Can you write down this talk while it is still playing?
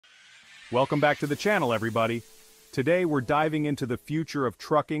Welcome back to the channel, everybody. Today we're diving into the future of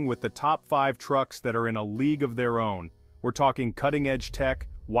trucking with the top 5 trucks that are in a league of their own. We're talking cutting-edge tech,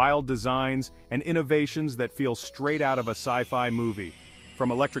 wild designs, and innovations that feel straight out of a sci-fi movie.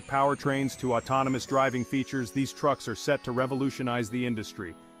 From electric powertrains to autonomous driving features, these trucks are set to revolutionize the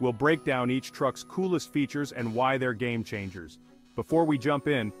industry. We'll break down each truck's coolest features and why they're game changers. Before we jump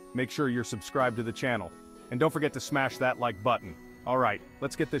in, make sure you're subscribed to the channel. And don't forget to smash that like button. Alright,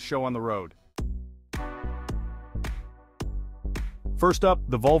 let's get this show on the road. First up,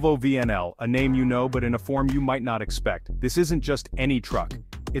 the Volvo VNL, a name you know but in a form you might not expect. This isn't just any truck.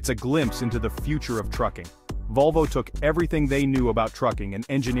 It's a glimpse into the future of trucking. Volvo took everything they knew about trucking and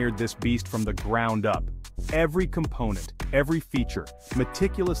engineered this beast from the ground up. Every component, every feature,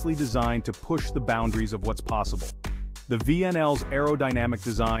 meticulously designed to push the boundaries of what's possible. The VNL's aerodynamic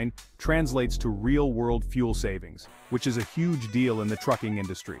design translates to real-world fuel savings, which is a huge deal in the trucking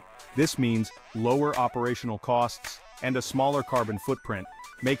industry. This means lower operational costs and a smaller carbon footprint,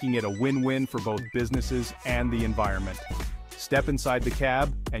 making it a win-win for both businesses and the environment. Step inside the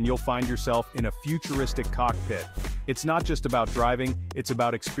cab, and you'll find yourself in a futuristic cockpit. It's not just about driving, it's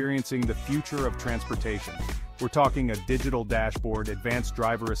about experiencing the future of transportation. We're talking a digital dashboard, advanced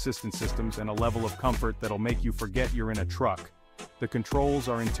driver assistance systems, and a level of comfort that'll make you forget you're in a truck. The controls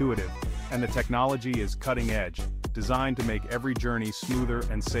are intuitive, and the technology is cutting-edge, designed to make every journey smoother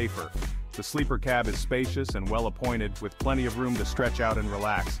and safer. The sleeper cab is spacious and well-appointed, with plenty of room to stretch out and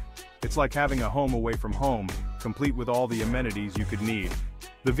relax. It's like having a home away from home, complete with all the amenities you could need.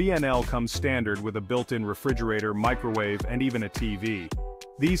 The VNL comes standard with a built-in refrigerator, microwave, and even a TV.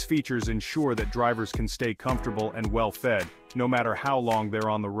 These features ensure that drivers can stay comfortable and well-fed, no matter how long they're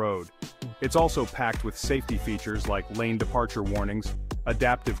on the road. It's also packed with safety features like lane departure warnings,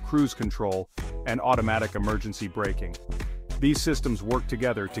 adaptive cruise control, and automatic emergency braking. These systems work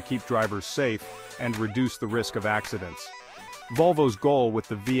together to keep drivers safe and reduce the risk of accidents. Volvo's goal with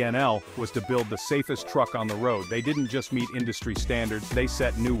the VNL was to build the safest truck on the road. They didn't just meet industry standards, they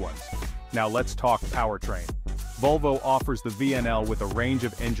set new ones. Now let's talk powertrain. Volvo offers the VNL with a range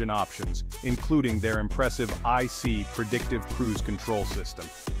of engine options, including their impressive IC predictive cruise control system.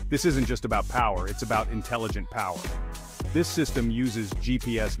 This isn't just about power, it's about intelligent power. This system uses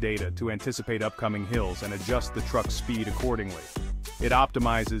GPS data to anticipate upcoming hills and adjust the truck's speed accordingly. It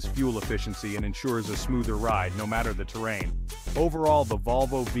optimizes fuel efficiency and ensures a smoother ride, no matter the terrain. Overall, the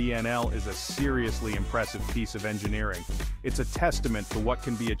Volvo VNL is a seriously impressive piece of engineering. It's a testament to what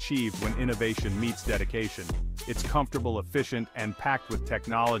can be achieved when innovation meets dedication. It's comfortable, efficient, and packed with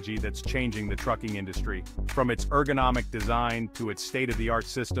technology that's changing the trucking industry. From its ergonomic design to its state-of-the-art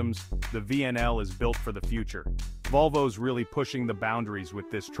systems, the VNL is built for the future. Volvo's really pushing the boundaries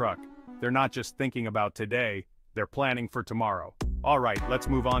with this truck. They're not just thinking about today, they're planning for tomorrow. Alright, let's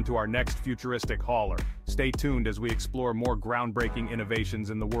move on to our next futuristic hauler. Stay tuned as we explore more groundbreaking innovations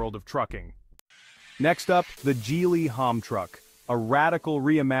in the world of trucking. Next up, the Geely Hom Truck, a radical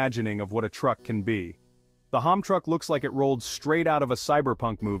reimagining of what a truck can be. The Hom Truck looks like it rolled straight out of a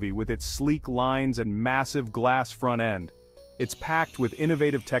cyberpunk movie with its sleek lines and massive glass front end. It's packed with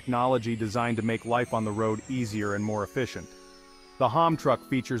innovative technology designed to make life on the road easier and more efficient. The Hom Truck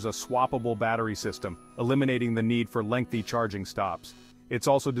features a swappable battery system, eliminating the need for lengthy charging stops. It's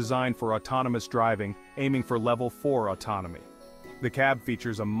also designed for autonomous driving, aiming for level 4 autonomy. The cab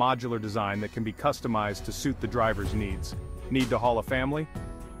features a modular design that can be customized to suit the driver's needs. Need to haul a family?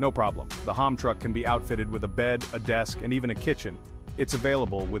 No problem. The Hom Truck can be outfitted with a bed, a desk, and even a kitchen. It's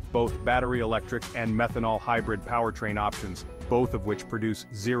available with both battery electric and methanol hybrid powertrain options, both of which produce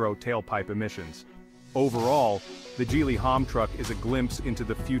zero tailpipe emissions. Overall, the Geely Hom Truck is a glimpse into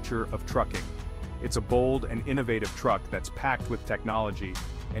the future of trucking. It's a bold and innovative truck that's packed with technology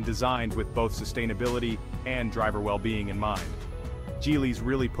and designed with both sustainability and driver well-being in mind. Geely's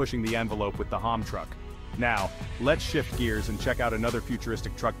really pushing the envelope with the Hom Truck. Now, let's shift gears and check out another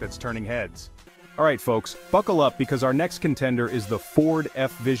futuristic truck that's turning heads. Alright folks, buckle up because our next contender is the Ford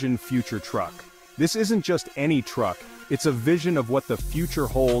F-Vision Future Truck. This isn't just any truck, it's a vision of what the future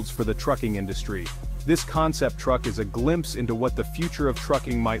holds for the trucking industry. This concept truck is a glimpse into what the future of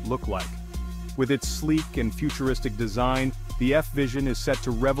trucking might look like. With its sleek and futuristic design, the F-Vision is set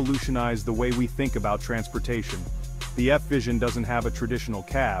to revolutionize the way we think about transportation. The F-Vision doesn't have a traditional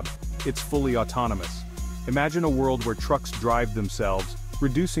cab, it's fully autonomous. Imagine a world where trucks drive themselves,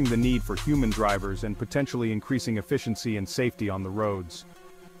 reducing the need for human drivers and potentially increasing efficiency and safety on the roads.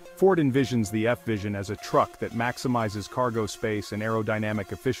 Ford envisions the F-Vision as a truck that maximizes cargo space and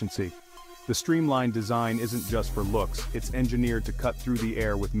aerodynamic efficiency. The streamlined design isn't just for looks, it's engineered to cut through the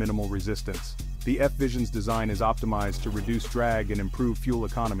air with minimal resistance. The F-Vision's design is optimized to reduce drag and improve fuel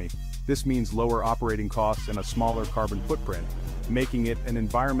economy. This means lower operating costs and a smaller carbon footprint, making it an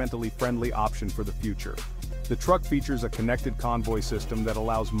environmentally friendly option for the future. The truck features a connected convoy system that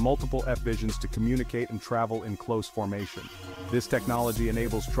allows multiple F-Visions to communicate and travel in close formation. This technology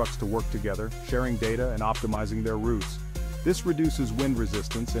enables trucks to work together, sharing data and optimizing their routes. This reduces wind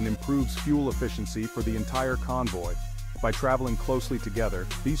resistance and improves fuel efficiency for the entire convoy. By traveling closely together,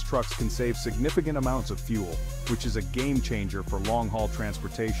 these trucks can save significant amounts of fuel, which is a game changer for long-haul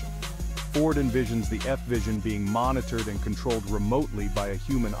transportation. Ford envisions the F-Vision being monitored and controlled remotely by a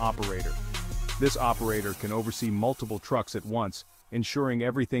human operator. This operator can oversee multiple trucks at once, ensuring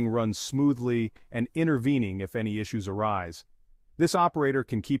everything runs smoothly and intervening if any issues arise. This operator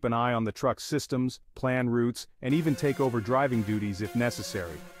can keep an eye on the truck's systems, plan routes, and even take over driving duties if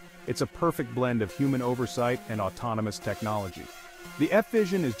necessary. It's a perfect blend of human oversight and autonomous technology. The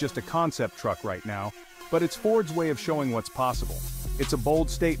F-Vision is just a concept truck right now, but it's Ford's way of showing what's possible. It's a bold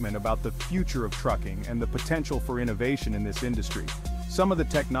statement about the future of trucking and the potential for innovation in this industry. Some of the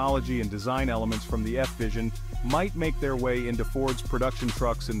technology and design elements from the F-Vision might make their way into Ford's production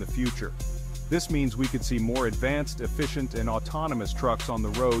trucks in the future. This means we could see more advanced, efficient, and autonomous trucks on the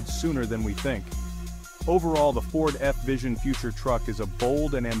road sooner than we think. Overall, the Ford F-Vision future truck is a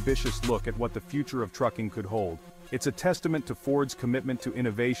bold and ambitious look at what the future of trucking could hold. It's a testament to Ford's commitment to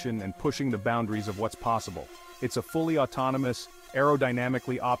innovation and pushing the boundaries of what's possible. It's a fully autonomous,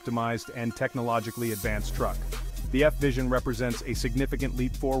 aerodynamically optimized, and technologically advanced truck. The F-Vision represents a significant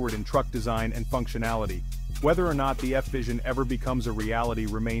leap forward in truck design and functionality. Whether or not the F-Vision ever becomes a reality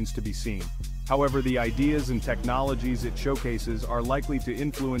remains to be seen. However, the ideas and technologies it showcases are likely to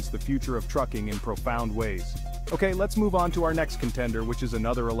influence the future of trucking in profound ways. Okay, let's move on to our next contender, which is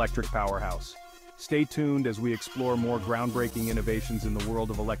another electric powerhouse. Stay tuned as we explore more groundbreaking innovations in the world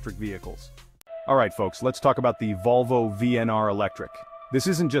of electric vehicles. Alright folks, let's talk about the Volvo VNR Electric. This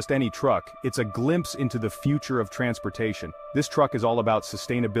isn't just any truck, it's a glimpse into the future of transportation. This truck is all about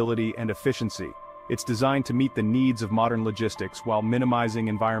sustainability and efficiency. It's designed to meet the needs of modern logistics while minimizing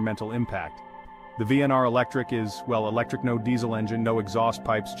environmental impact. The VNR Electric is, well, electric, no diesel engine, no exhaust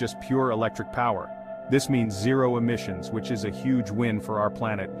pipes, just pure electric power. This means zero emissions, which is a huge win for our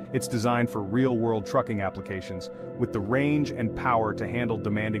planet. It's designed for real-world trucking applications, with the range and power to handle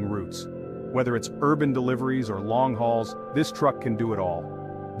demanding routes. Whether it's urban deliveries or long hauls, this truck can do it all.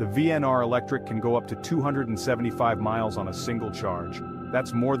 The VNR Electric can go up to 275 miles on a single charge.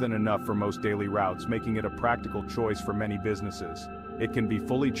 That's more than enough for most daily routes, making it a practical choice for many businesses. It can be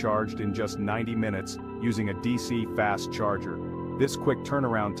fully charged in just 90 minutes using a DC fast charger. This quick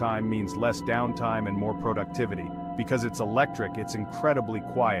turnaround time means less downtime and more productivity. Because it's electric, it's incredibly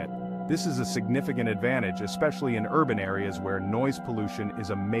quiet. This is a significant advantage, especially in urban areas where noise pollution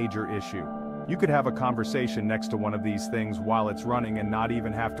is a major issue. You could have a conversation next to one of these things while it's running and not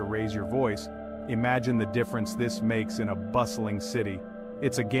even have to raise your voice. Imagine the difference this makes in a bustling city.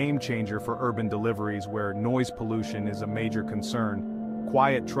 It's a game changer for urban deliveries where noise pollution is a major concern.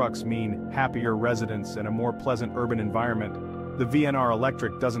 Quiet trucks mean happier residents and a more pleasant urban environment. The VNR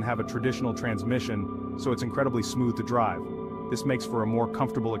Electric doesn't have a traditional transmission, so it's incredibly smooth to drive. This makes for a more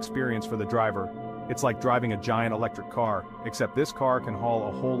comfortable experience for the driver. It's like driving a giant electric car, except this car can haul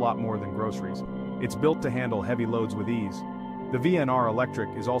a whole lot more than groceries. It's built to handle heavy loads with ease. The VNR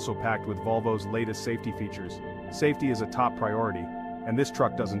Electric is also packed with Volvo's latest safety features. Safety is a top priority, and this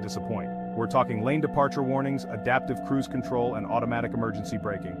truck doesn't disappoint. We're talking lane departure warnings, adaptive cruise control, and automatic emergency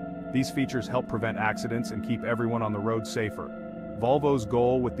braking. These features help prevent accidents and keep everyone on the road safer. Volvo's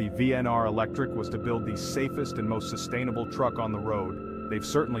goal with the VNR Electric was to build the safest and most sustainable truck on the road. They've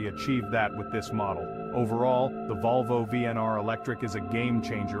certainly achieved that with this model. Overall, the Volvo VNR Electric is a game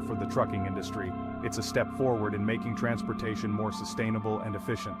changer for the trucking industry. It's a step forward in making transportation more sustainable and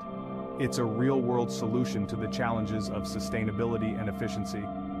efficient. It's a real-world solution to the challenges of sustainability and efficiency.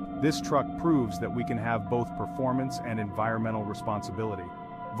 This truck proves that we can have both performance and environmental responsibility.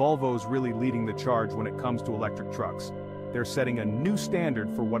 Volvo's really leading the charge when it comes to electric trucks. They're setting a new standard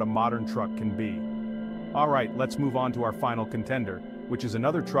for what a modern truck can be. Alright, let's move on to our final contender, which is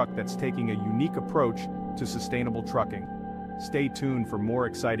another truck that's taking a unique approach to sustainable trucking. Stay tuned for more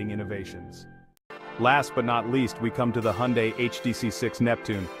exciting innovations. Last but not least, we come to the Hyundai HDC6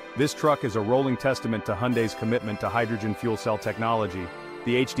 Neptune. This truck is a rolling testament to Hyundai's commitment to hydrogen fuel cell technology.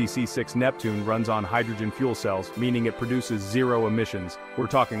 The HDC6 Neptune runs on hydrogen fuel cells, meaning it produces zero emissions. We're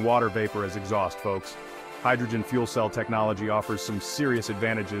talking water vapor as exhaust, folks. Hydrogen fuel cell technology offers some serious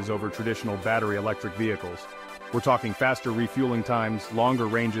advantages over traditional battery electric vehicles. We're talking faster refueling times, longer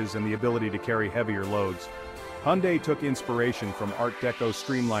ranges, and the ability to carry heavier loads. Hyundai took inspiration from Art Deco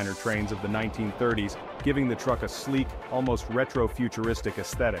streamliner trains of the 1930s, giving the truck a sleek, almost retro-futuristic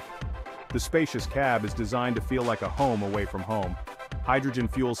aesthetic. The spacious cab is designed to feel like a home away from home. Hydrogen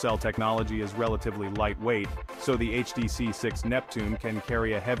fuel cell technology is relatively lightweight, so the HDC6 Neptune can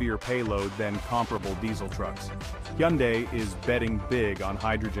carry a heavier payload than comparable diesel trucks. Hyundai is betting big on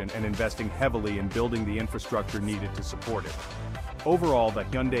hydrogen and investing heavily in building the infrastructure needed to support it. Overall, the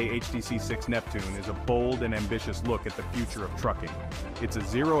Hyundai HDC6 Neptune is a bold and ambitious look at the future of trucking. It's a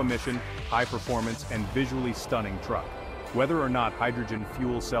zero-emission, high-performance, and visually stunning truck. Whether or not hydrogen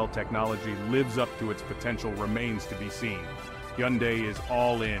fuel cell technology lives up to its potential remains to be seen. Hyundai is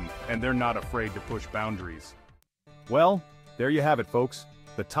all in, and they're not afraid to push boundaries. Well, there you have it, folks.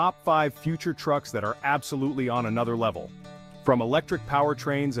 The top 5 future trucks that are absolutely on another level. From electric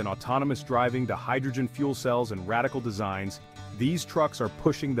powertrains and autonomous driving to hydrogen fuel cells and radical designs, these trucks are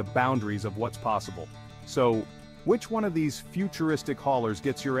pushing the boundaries of what's possible. So, which one of these futuristic haulers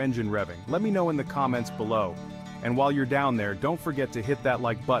gets your engine revving? Let me know in the comments below. And while you're down there, don't forget to hit that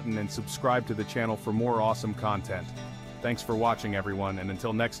like button and subscribe to the channel for more awesome content. Thanks for watching, everyone, and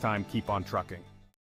until next time, keep on trucking.